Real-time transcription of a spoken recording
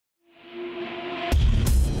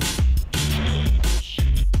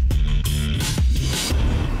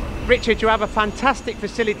Richard, you have a fantastic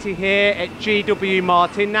facility here at GW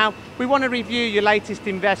Martin. Now, we want to review your latest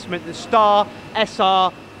investment, the Star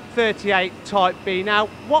SR38 Type B. Now,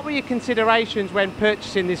 what were your considerations when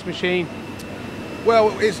purchasing this machine?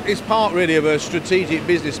 Well, it's part really of a strategic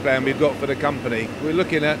business plan we've got for the company. We're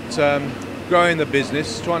looking at growing the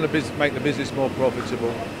business, trying to make the business more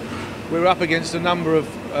profitable. We're up against a number of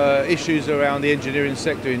issues around the engineering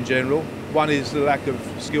sector in general. One is the lack of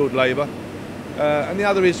skilled labour, and the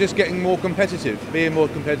other is just getting more competitive, being more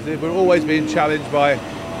competitive. We're always being challenged by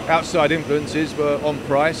outside influences on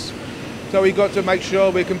price, so we've got to make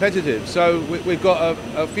sure we're competitive. So we've got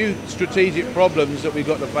a few strategic problems that we've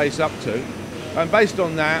got to face up to. And based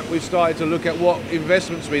on that, we've started to look at what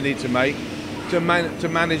investments we need to make to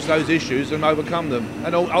manage those issues and overcome them,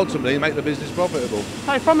 and ultimately make the business profitable.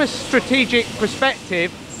 So from a strategic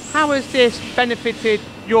perspective, how has this benefited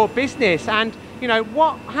your business? And you know,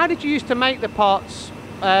 how did you used to make the parts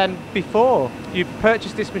before you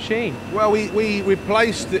purchased this machine? Well,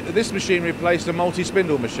 this machine replaced a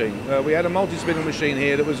multi-spindle machine. We had a multi-spindle machine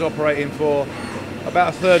here that was operating for about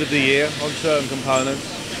a third of the year on certain components.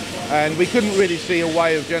 And we couldn't really see a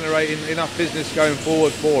way of generating enough business going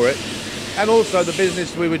forward for it. And also the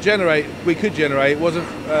business we could generate wasn't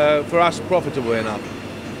for us profitable enough.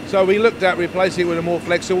 So we looked at replacing it with a more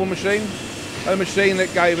flexible machine, a machine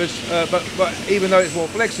that gave us, but even though it's more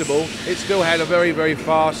flexible, it still had a very, very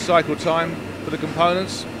fast cycle time for the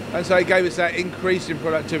components. And so it gave us that increase in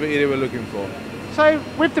productivity that we're looking for. So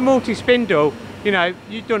with the multi-spindle, you know,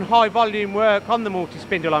 you've done high volume work on the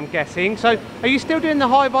multi-spindle, I'm guessing. So are you still doing the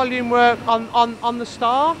high volume work on the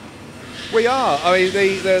Star? We are. I mean,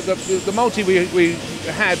 the multi we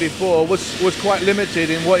had before was quite limited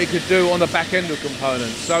in what it could do on the back end of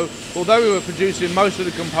components. So although we were producing most of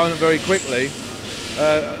the component very quickly,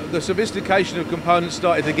 the sophistication of components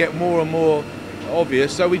started to get more and more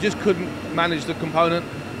obvious. So we just couldn't manage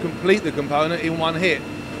complete the component in one hit.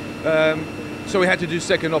 So we had to do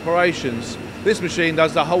second operations. This machine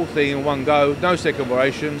does the whole thing in one go, no second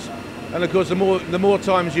operations. And of course, the more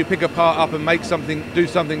times you pick a part up and do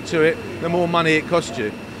something to it, the more money it costs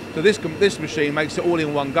you. So this machine makes it all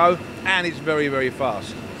in one go, and it's very, very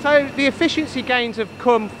fast. So the efficiency gains have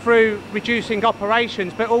come through reducing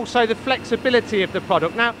operations, but also the flexibility of the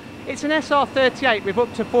product. Now, it's an SR38 with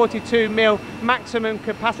up to 42mm maximum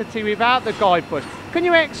capacity without the guide bush. Can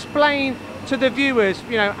you explain to the viewers,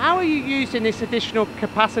 you know, how are you using this additional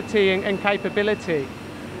capacity and capability?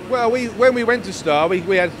 Well, when we went to Star,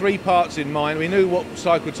 we had three parts in mind. We knew what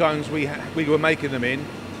cycle times we were making them in,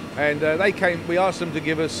 and we asked them to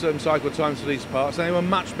give us some cycle times for these parts, and they were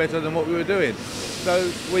much better than what we were doing.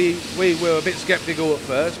 So we were a bit sceptical at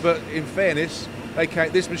first, but in fairness,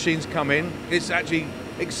 this machine's come in. It's actually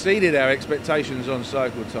exceeded our expectations on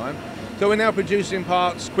cycle time. So we're now producing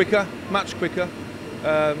parts quicker, much quicker.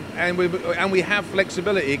 And we have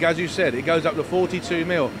flexibility, as you said, it goes up to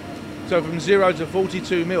 42mm. So from 0 to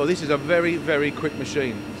 42mm, this is a very, very quick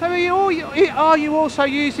machine. So are you also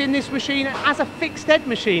using this machine as a fixed head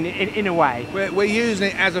machine in a way? We're using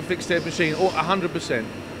it as a fixed head machine, 100%.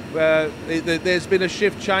 There's been a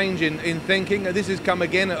shift change in thinking. This has come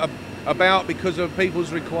again about because of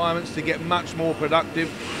people's requirements to get much more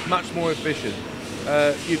productive, much more efficient.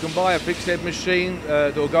 You can buy a fixed head machine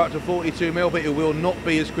that will go up to 42mm, but it will not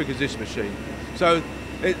be as quick as this machine. So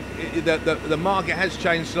the market has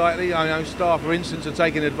changed slightly. I know Star, for instance, are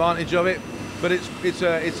taking advantage of it, but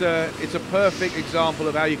it's a perfect example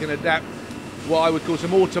of how you can adapt what I would call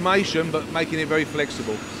some automation, but making it very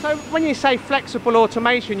flexible. So when you say flexible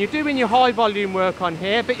automation, you're doing your high volume work on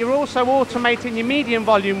here, but you're also automating your medium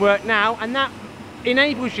volume work now, and that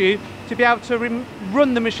enables you to be able to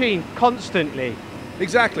run the machine constantly.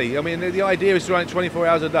 Exactly. I mean, the idea is to run it 24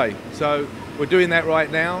 hours a day. So we're doing that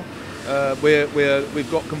right now.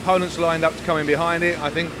 We've got components lined up to come in behind it. I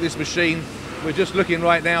think this machine, we're just looking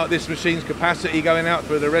right now at this machine's capacity going out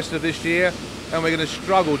for the rest of this year, and we're going to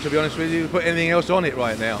struggle, to be honest with you, to put anything else on it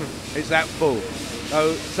right now. It's that full.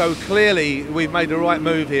 So clearly we've made the right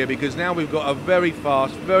move here, because now we've got a very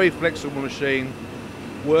fast, very flexible machine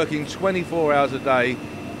working 24 hours a day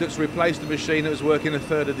that's replaced the machine that was working a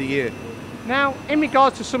third of the year. Now, in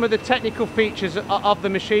regards to some of the technical features of the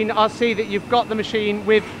machine, I see that you've got the machine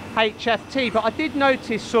with HFT, but I did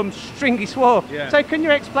notice some stringy swarf. Yeah. So can you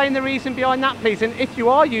explain the reason behind that, please? And if you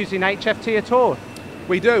are using HFT at all?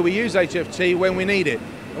 We do. We use HFT when we need it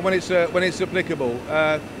and when it's applicable.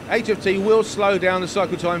 HFT will slow down the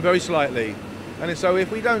cycle time very slightly. And so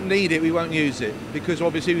if we don't need it, we won't use it, because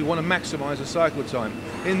obviously we want to maximise the cycle time.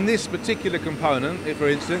 In this particular component, for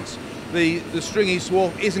instance, the stringy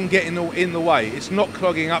swarf isn't getting in the way. It's not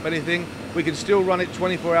clogging up anything. We can still run it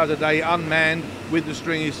 24 hours a day unmanned with the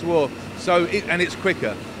stringy swarf, and it's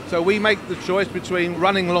quicker. So we make the choice between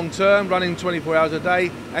running long term, running 24 hours a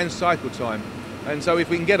day, and cycle time. And so if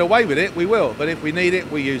we can get away with it, we will. But if we need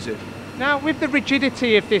it, we use it. Now, with the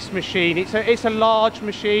rigidity of this machine, it's a large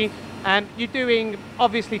machine, and you're doing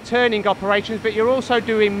obviously turning operations, but you're also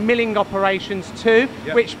doing milling operations too,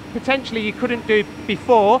 Yep. which potentially you couldn't do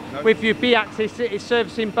before. No. With your B-axis. It's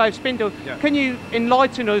servicing both spindles. Yep. Can you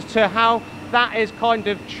enlighten us to how that has kind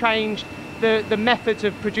of changed the methods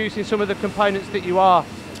of producing some of the components that you are?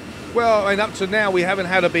 Well, I mean, up to now we haven't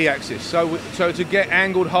had a B-axis, so to get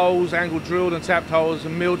angled holes, angled drilled and tapped holes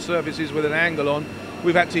and milled surfaces with an angle on,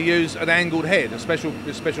 we've had to use an angled head, a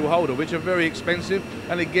special holder, which are very expensive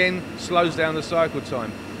and again slows down the cycle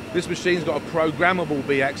time. This machine's got a programmable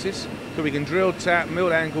B-axis, so we can drill, tap,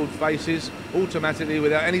 mill angled faces automatically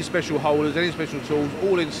without any special holders, any special tools,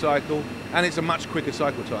 all in cycle, and it's a much quicker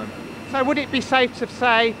cycle time. So would it be safe to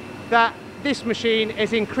say that this machine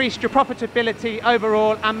has increased your profitability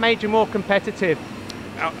overall and made you more competitive?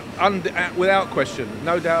 Without question,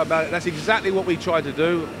 no doubt about it. That's exactly what we try to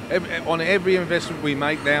do on every investment we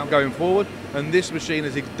make now going forward, and this machine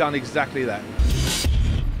has done exactly that.